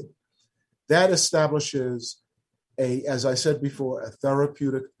I did. That establishes as I said before, a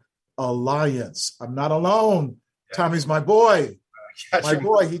therapeutic alliance. I'm not alone. Tommy's my boy. My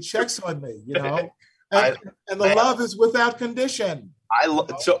boy, he checks on me, And the love is without condition.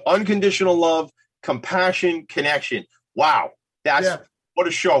 So unconditional love, compassion, connection. Wow. What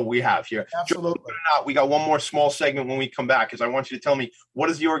a show we have here. Absolutely. We got one more small segment when we come back, because I want you to tell me, what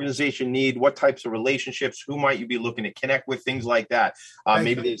does the organization need? What types of relationships? Who might you be looking to connect with? Things like that.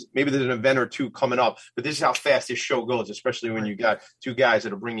 Maybe there's an event or two coming up, but this is how fast this show goes, especially when you got two guys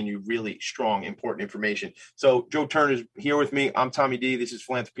that are bringing you really strong, important information. So Joe Turner's here with me. I'm Tommy D. This is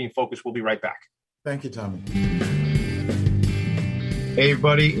Philanthropy in Focus. We'll be right back. Thank you, Tommy. Hey,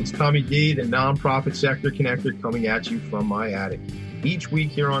 everybody. It's Tommy D, the nonprofit sector connector, coming at you from my attic. Each week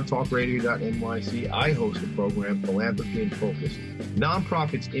here on talkradio.nyc, I host the program Philanthropy in Focus.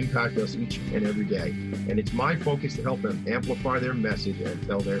 Nonprofits impact us each and every day, and it's my focus to help them amplify their message and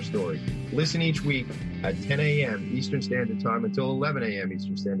tell their story. Listen each week at 10 a.m. Eastern Standard Time until 11 a.m.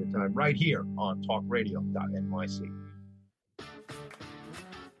 Eastern Standard Time, right here on talkradio.nyc.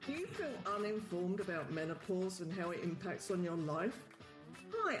 Do you feel uninformed about menopause and how it impacts on your life?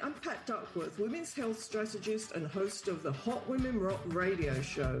 Hi, I'm Pat Duckworth, women's health strategist and host of the Hot Women Rock radio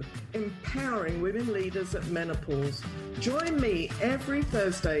show, empowering women leaders at menopause. Join me every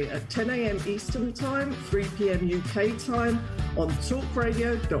Thursday at 10 a.m. Eastern Time, 3 p.m. UK time on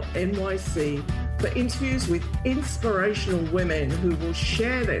talkradio.nyc for interviews with inspirational women who will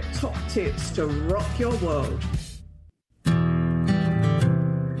share their top tips to rock your world.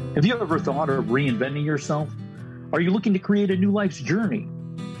 Have you ever thought of reinventing yourself? Are you looking to create a new life's journey?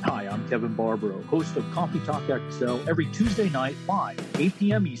 Hi, I'm Kevin Barbaro, host of Coffee Talk XL every Tuesday night live, 8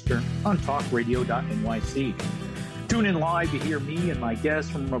 p.m. Eastern on talkradio.nyc. Tune in live to hear me and my guests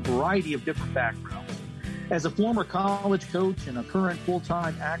from a variety of different backgrounds. As a former college coach and a current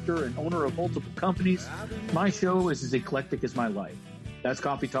full-time actor and owner of multiple companies, my show is as eclectic as my life. That's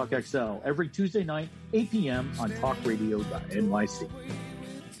Coffee Talk XL every Tuesday night, 8 p.m. on talkradio.nyc.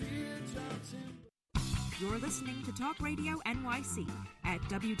 You're listening to Talk Radio NYC at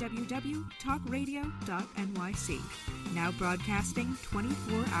www.talkradio.nyc. Now broadcasting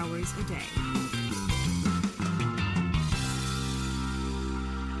 24 hours a day.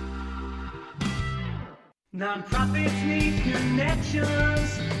 Nonprofits need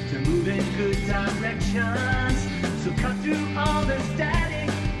connections to move in good directions. So cut through all the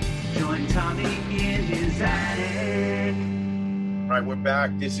static. Join Tommy in his attic. All right, we're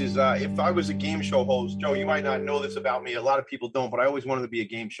back. This is, if I was a game show host, Joe, you might not know this about me. A lot of people don't, but I always wanted to be a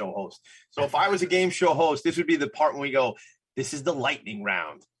game show host. So if I was a game show host, this would be the part when we go, this is the lightning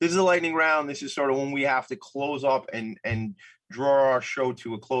round. This is the lightning round. This is sort of when we have to close up and draw our show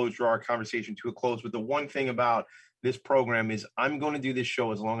to a close, draw our conversation to a close. But the one thing about this program is I'm going to do this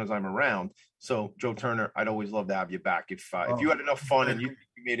show as long as I'm around. So, Joe Turner, I'd always love to have you back. If you had enough fun and you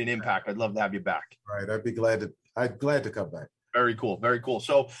made an impact, I'd love to have you back. All right, I'd be glad to come back. Very cool. Very cool.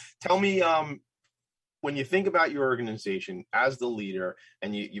 So tell me, when you think about your organization as the leader,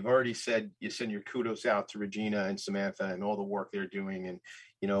 and you've already said you send your kudos out to Regina and Samantha and all the work they're doing, and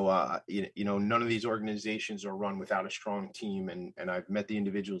none of these organizations are run without a strong team. And I've met the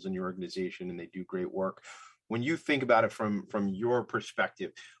individuals in your organization, and they do great work. When you think about it from your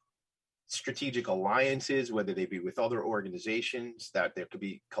perspective, strategic alliances, whether they be with other organizations, that there could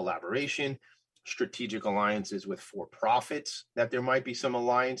be collaboration. Strategic alliances with for-profits, that there might be some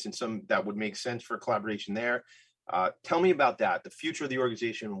alliance and some that would make sense for collaboration there. Tell me about that, the future of the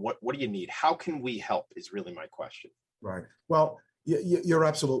organization. What do you need? How can we help is really my question. Right. Well, you're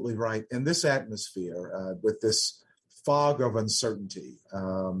absolutely right. In this atmosphere, with this fog of uncertainty,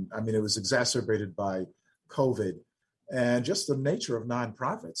 it was exacerbated by COVID, and just the nature of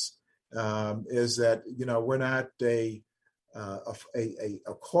nonprofits is that, we're not a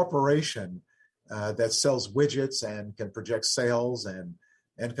corporation that sells widgets and can project sales and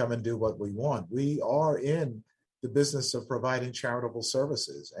come and do what we want. We are in the business of providing charitable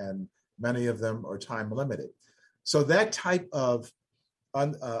services, and many of them are time limited. So that type of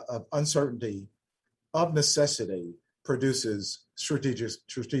uncertainty, of necessity, produces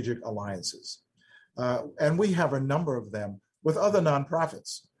strategic alliances. And we have a number of them with other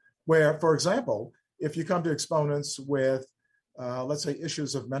nonprofits where, for example, if you come to Exponents with let's say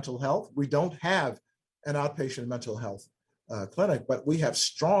issues of mental health. We don't have an outpatient mental health clinic, but we have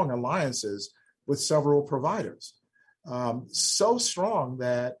strong alliances with several providers. So strong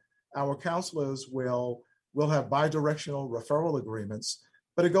that our counselors will have bidirectional referral agreements,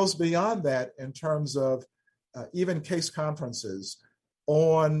 but it goes beyond that in terms of even case conferences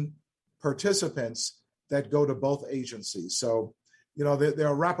on participants that go to both agencies. So, there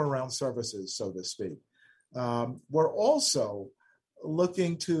are wraparound services, so to speak. We're also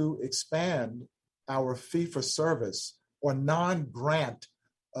looking to expand our fee-for-service or non-grant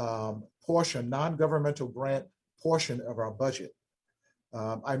non-governmental grant portion of our budget.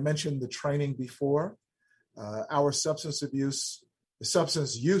 I mentioned the training before. Our substance use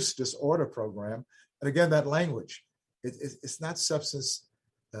disorder program, and again, that language, it's not substance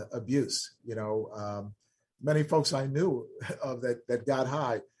abuse. Many folks I knew of that got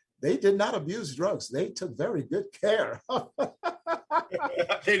high, they did not abuse drugs. They took very good care.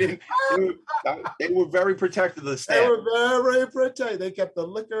 They were very protective of the staff. They were very protective. They kept the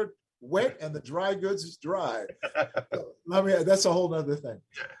liquor wet and the dry goods dry. That's a whole other thing.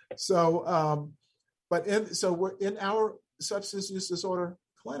 So, we're in our substance use disorder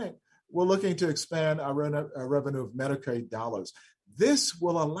clinic, we're looking to expand our revenue of Medicaid dollars. This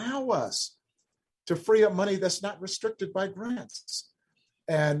will allow us to free up money that's not restricted by grants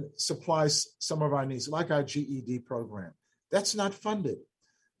and supplies some of our needs, like our GED program. That's not funded.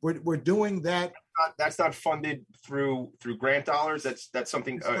 We're doing that. That's not funded through grant dollars. That's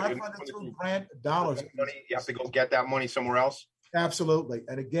something. It's not funded through grant dollars. You have to go get that money somewhere else. Absolutely.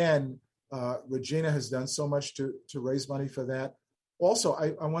 And again, Regina has done so much to raise money for that. Also,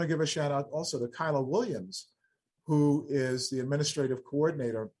 I want to give a shout out also to Kyla Williams, who is the administrative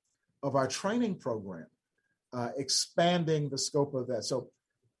coordinator of our training program, expanding the scope of that. So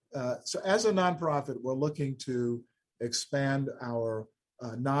as a nonprofit, we're looking to expand our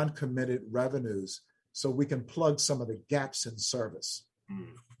non-committed revenues so we can plug some of the gaps in service.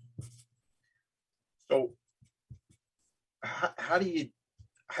 So how do you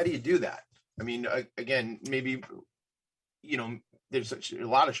do that? I mean, again, maybe, there's a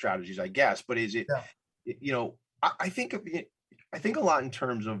lot of strategies, I guess, but is it, I think a lot in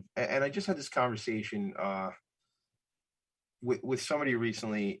terms of, and I just had this conversation with somebody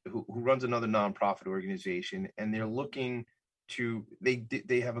recently who runs another nonprofit organization, and they're looking to,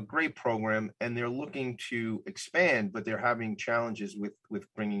 they have a great program and they're looking to expand, but they're having challenges with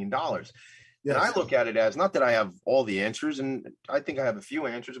bringing in dollars. Yes. And I look at it as, not that I have all the answers, and I think I have a few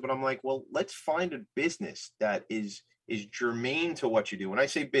answers, but I'm like, well, let's find a business that is germane to what you do. When I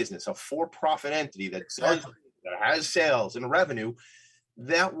say business, a for-profit entity that has sales and revenue,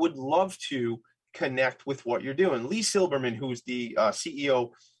 that would love to connect with what you're doing. Lee Silberman, who's the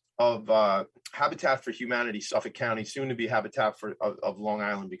CEO of Habitat for Humanity, Suffolk County, soon to be Habitat of Long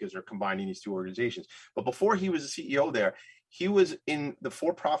Island, because they're combining these two organizations. But before he was the CEO there, he was in the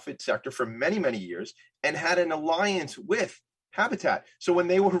for-profit sector for many, many years and had an alliance with Habitat. So when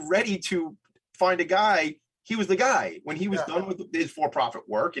they were ready to find a guy, he was the guy. When he was done with his for-profit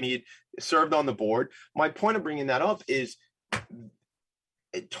work and he had served on the board, my point of bringing that up is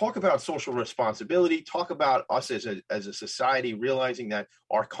talk about social responsibility, talk about us as a society realizing that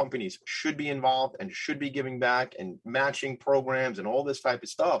our companies should be involved and should be giving back and matching programs and all this type of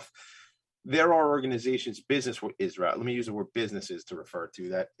stuff. There are organizations, business is right. Let me use the word businesses to refer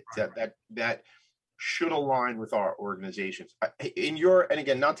to that should align with our organizations. And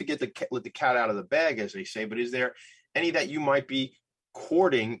again, not to let the cat out of the bag, as they say, but is there any that you might be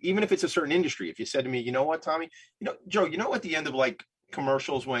courting, even if it's a certain industry? If you said to me, you know what, Tommy, Joe, at the end of like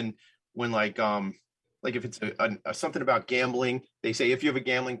commercials when like if it's something about gambling, they say, if you have a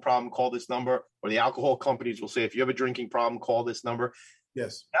gambling problem, call this number, or the alcohol companies will say, if you have a drinking problem, call this number.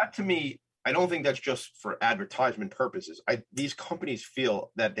 Yes. That to me, I don't think that's just for advertisement purposes. These companies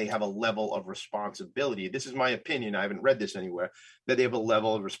feel that they have a level of responsibility. This is my opinion. I haven't read this anywhere, that they have a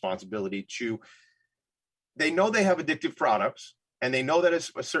level of responsibility they know they have addictive products, and they know that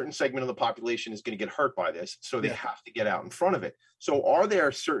a certain segment of the population is going to get hurt by this. So they have to get out in front of it. So are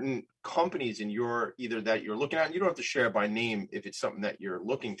there certain companies in either that you're looking at, and you don't have to share by name if it's something that you're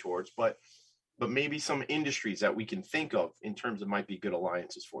looking towards, but maybe some industries that we can think of in terms of might be good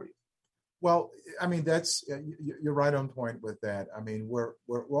alliances for you? Well, I mean, you're right on point with that. I mean, we're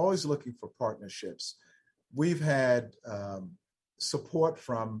always looking for partnerships. We've had support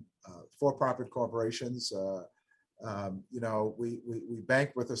from for-profit corporations. We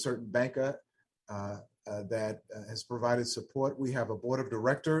bank with a certain banker that has provided support. We have a board of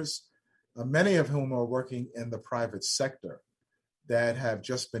directors, many of whom are working in the private sector, that have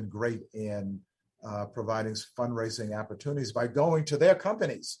just been great in providing fundraising opportunities by going to their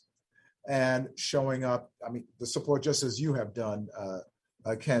companies and showing up. I mean, the support, just as you have done,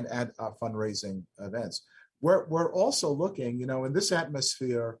 Ken, at fundraising events. We're also looking, in this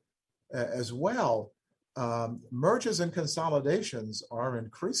atmosphere as well. Mergers and consolidations are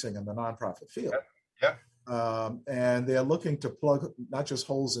increasing in the nonprofit field. And they're looking to plug not just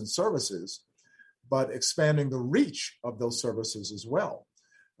holes in services, but expanding the reach of those services as well.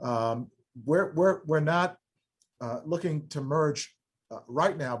 We're not looking to merge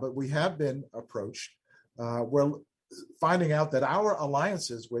right now, but we have been approached. We're finding out that our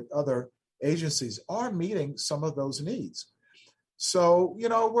alliances with other agencies are meeting some of those needs. So,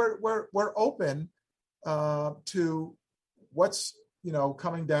 we're open to what's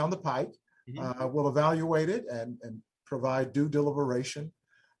coming down the pike. We'll evaluate it and provide due deliberation.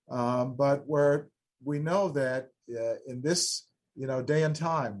 But we know that in this day and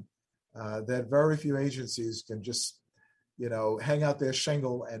time, that very few agencies can just hang out their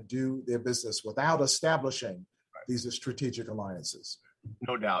shingle and do their business without establishing these strategic alliances.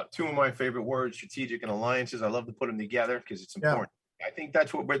 No doubt. Two of my favorite words, strategic and alliances. I love to put them together because it's important. I think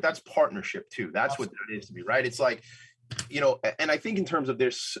that's partnership too. That's Absolutely. What that is to me, right? It's like, and I think in terms of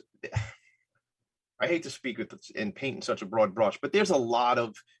this, I hate to speak and paint in such a broad brush, but there's a lot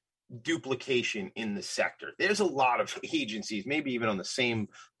of duplication in the sector. There's a lot of agencies, maybe even on the same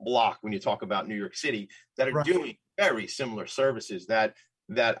block when you talk about New York City, that are doing very similar services that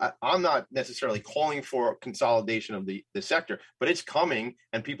that I'm not necessarily calling for consolidation of the sector, but it's coming,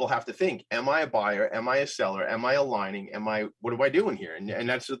 and people have to think, am I a buyer? Am I a seller? Am I aligning? What am I doing here? And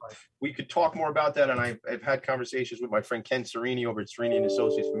that's, we could talk more about that. And I've had conversations with my friend Ken Serini over at Serini and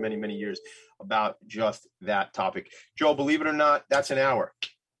Associates for many, many years about just that topic. Joe, believe it or not, that's an hour.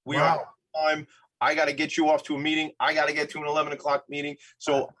 We are out of time. I got to get you off to a meeting. I got to get to an 11 o'clock meeting.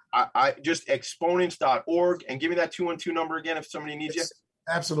 So I just exponents.org, and give me that 212 number again if somebody needs you.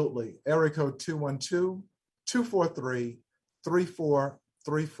 Absolutely. Area code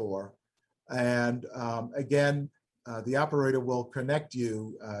 212-243-3434. And again, the operator will connect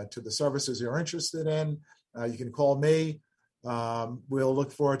you to the services you're interested in. You can call me. We'll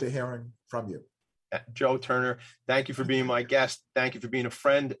look forward to hearing from you. Joe Turner, thank you for being my guest. Thank you for being a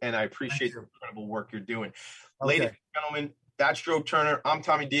friend, and I appreciate the incredible work you're doing. Okay. Ladies and gentlemen, that's Joe Turner. I'm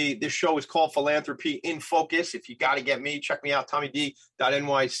Tommy D. This show is called Philanthropy in Focus. If you got to get me, check me out,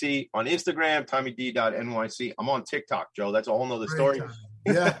 TommyD.NYC on Instagram, TommyD.NYC. I'm on TikTok, Joe. That's a whole nother story.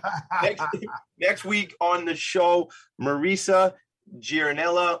 Yeah. next week on the show, Marisa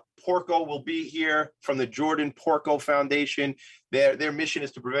Gianella Porco will be here from the Jordan Porco Foundation. Their mission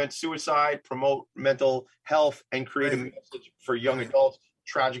is to prevent suicide, promote mental health, and create a message for young adults.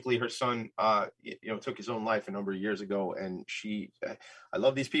 Tragically, her son, took his own life a number of years ago, and I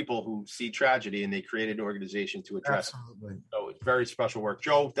love these people who see tragedy and they created an organization to address it. So it's very special work.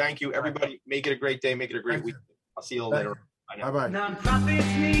 Joe, thank you. Everybody, make it a great day. Make it a great week. I'll see you later. Bye-bye.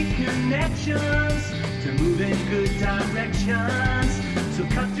 Nonprofits need connections to move in good directions. So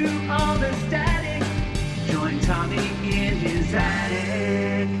cut through all the static. Join Tommy in his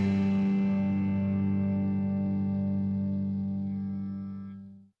attic.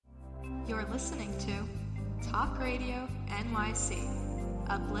 You're listening to Talk Radio NYC.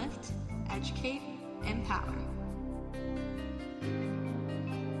 Uplift, educate, empower.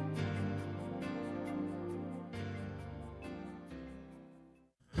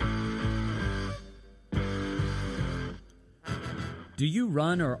 Do you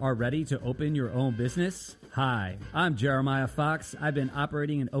run or are ready to open your own business? Hi, I'm Jeremiah Fox. I've been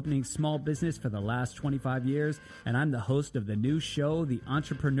operating and opening small business for the last 25 years, and I'm the host of the new show, The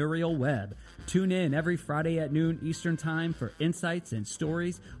Entrepreneurial Web. Tune in every Friday at noon Eastern Time for insights and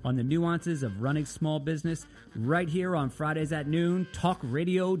stories on the nuances of running small business right here on Fridays at noon,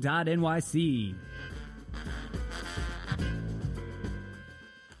 talkradio.nyc.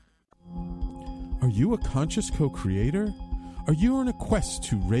 Are you a conscious co-creator? Are you on a quest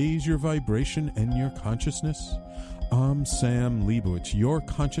to raise your vibration and your consciousness? I'm Sam Leibowitz, your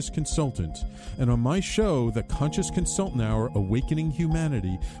conscious consultant, and on my show, The Conscious Consultant Hour, Awakening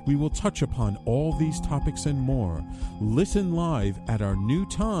Humanity, we will touch upon all these topics and more. Listen live at our new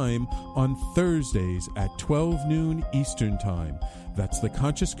time on Thursdays at 12 noon Eastern Time. That's The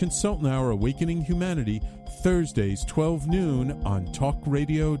Conscious Consultant Hour, Awakening Humanity, Thursdays 12 noon on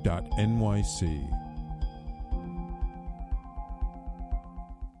talkradio.nyc.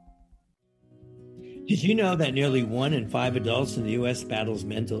 Did you know that nearly 1 in 5 adults in the U.S. battles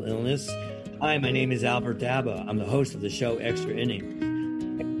mental illness? Hi, my name is Albert Daba. I'm the host of the show Extra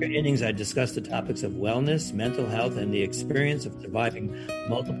Innings. Extra Innings, I discuss the topics of wellness, mental health, and the experience of surviving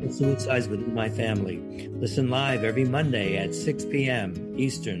multiple suicides within my family. Listen live every Monday at 6 p.m.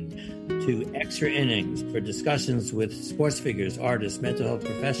 Eastern to Extra Innings for discussions with sports figures, artists, mental health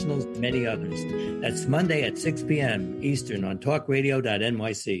professionals, and many others. That's Monday at 6 p.m. Eastern on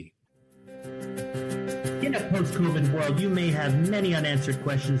talkradio.nyc. In a post-COVID world, you may have many unanswered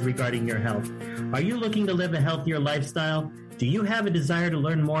questions regarding your health. Are you looking to live a healthier lifestyle? Do you have a desire to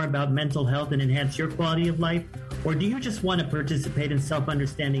learn more about mental health and enhance your quality of life? Or do you just want to participate in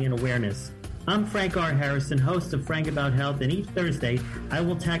self-understanding and awareness? I'm Frank R. Harrison, host of Frank About Health, and each Thursday, I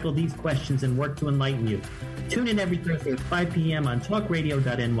will tackle these questions and work to enlighten you. Tune in every Thursday at 5 p.m. on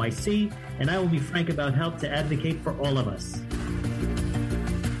talkradio.nyc, and I will be Frank About Health to advocate for all of us.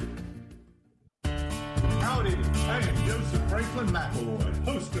 Howdy, I am Joseph Franklin McElroy,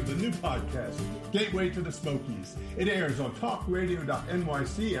 host of the new podcast, Gateway to the Smokies. It airs on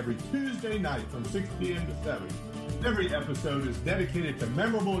talkradio.nyc every Tuesday night from 6 p.m. to 7. Every episode is dedicated to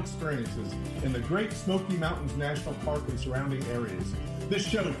memorable experiences in the Great Smoky Mountains National Park and surrounding areas. This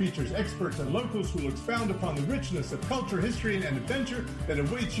show features experts and locals who will expound upon the richness of culture, history, and adventure that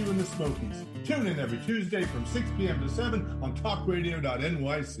awaits you in the Smokies. Tune in every Tuesday from 6 p.m. to 7 on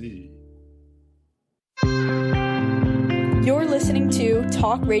talkradio.nyc. You're listening to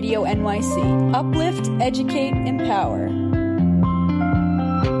Talk Radio NYC. Uplift, educate, empower.